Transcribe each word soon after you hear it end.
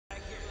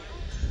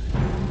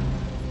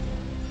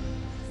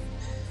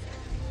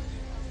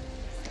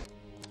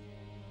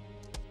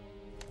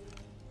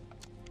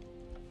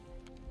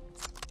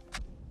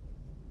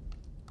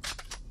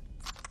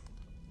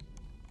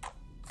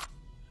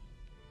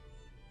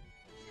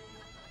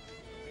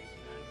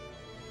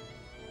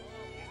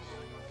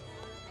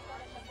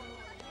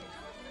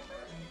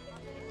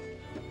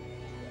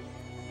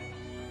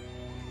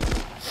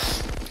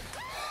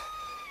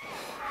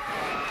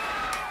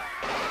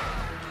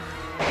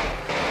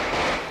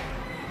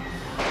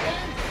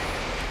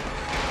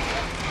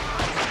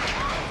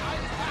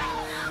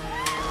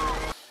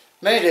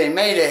Mayday,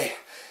 mayday.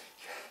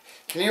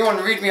 Can anyone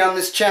read me on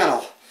this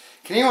channel?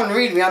 Can anyone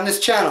read me on this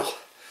channel?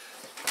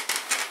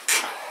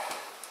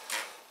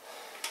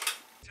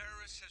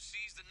 Terrorists have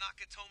seized the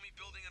Nakatomi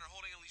building and are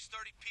holding at least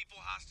 30 people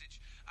hostage.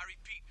 I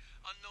repeat,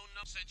 unknown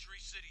Century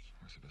City.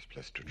 Where's the best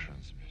place to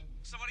transmit?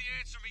 Somebody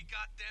answer me,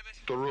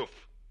 goddammit. The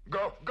roof.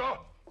 Go, go!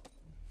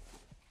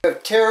 We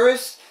have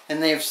terrorists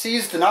and they have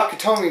seized the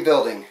Nakatomi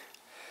building.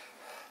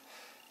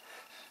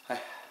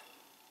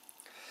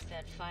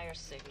 That fire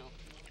signal.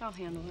 I'll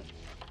handle it.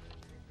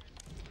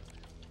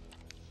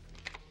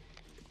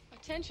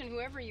 Attention,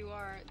 whoever you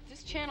are,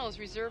 this channel is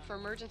reserved for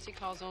emergency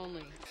calls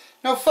only.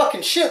 No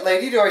fucking shit,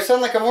 lady. Do I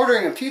sound like I'm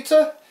ordering a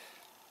pizza?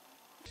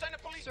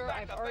 Sir,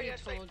 I've already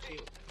told you,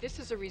 this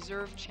is a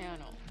reserved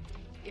channel.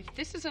 If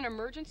this is an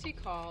emergency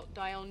call,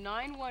 dial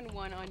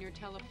 911 on your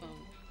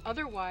telephone.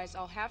 Otherwise,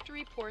 I'll have to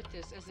report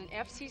this as an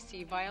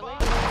FCC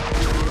violation.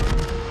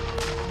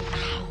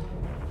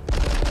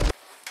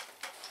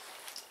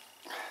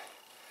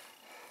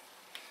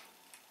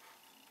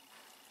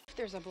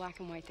 There's a black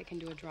and white that can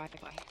do a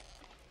drive-by.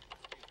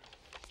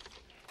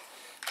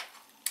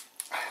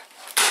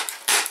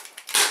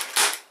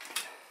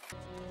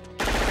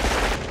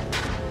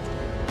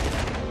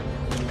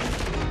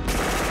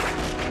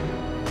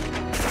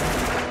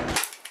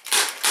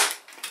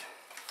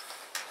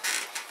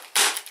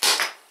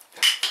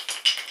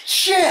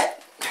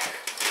 Shit!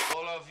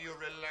 All of you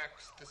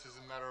relax. This is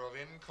a matter of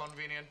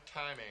inconvenient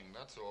timing.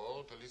 That's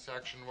all. Police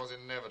action was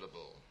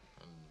inevitable.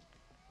 And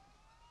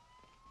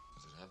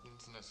as it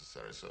happens,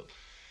 necessary. So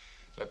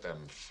let them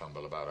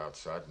fumble about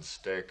outside and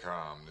stay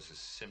calm. This is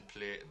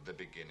simply the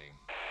beginning.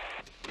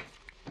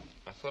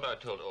 I thought I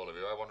told all of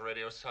you I want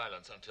radio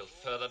silence until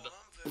further...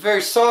 I'm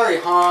very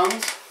sorry,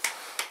 Hans.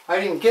 I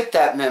didn't get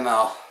that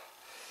memo.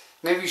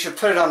 Maybe you should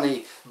put it on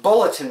the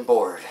bulletin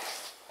board.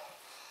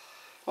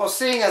 Well,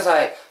 seeing as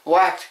I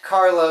whacked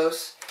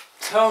Carlos,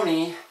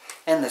 Tony,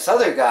 and this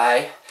other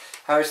guy,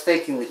 I was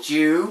thinking that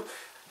you,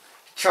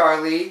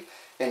 Charlie,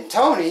 and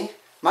Tony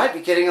might be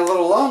getting a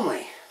little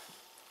lonely.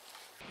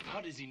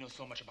 How does he know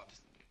so much about this?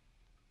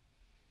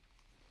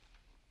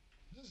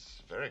 This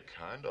is very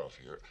kind of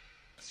you. You are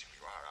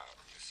a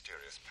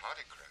mysterious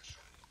party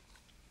crasher.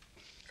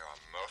 You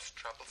are most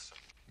troublesome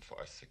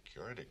for a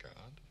security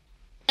guard.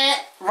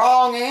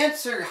 Wrong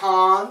answer,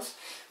 Hans.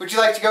 Would you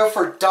like to go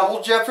for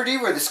double jeopardy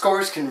where the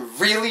scores can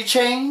really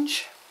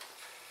change?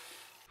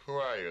 Who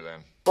are you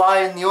then? Fly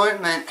in the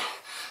ointment,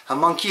 a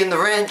monkey in the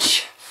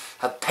wrench,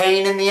 a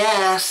pain in the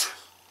ass.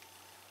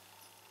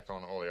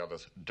 On all the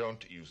others,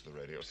 don't use the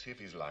radio. See if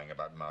he's lying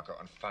about Marco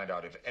and find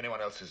out if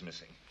anyone else is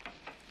missing.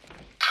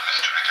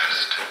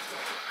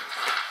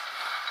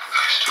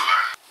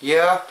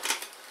 Yeah,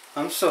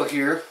 I'm still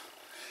here.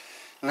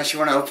 Unless you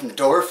want to open the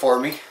door for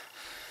me.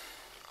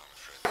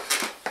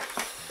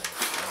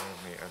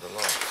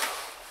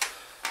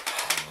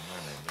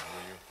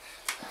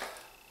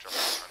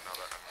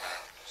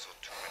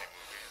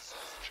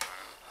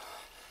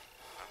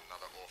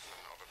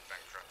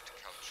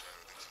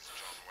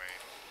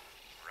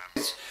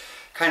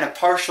 Kind of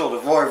partial to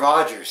Roy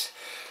Rogers.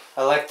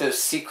 I like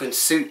those sequin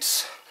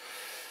suits.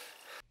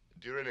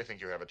 Do you really think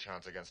you have a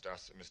chance against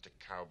us, Mr.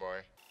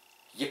 Cowboy?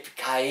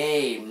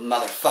 Yippee-ki-yay,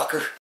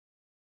 motherfucker.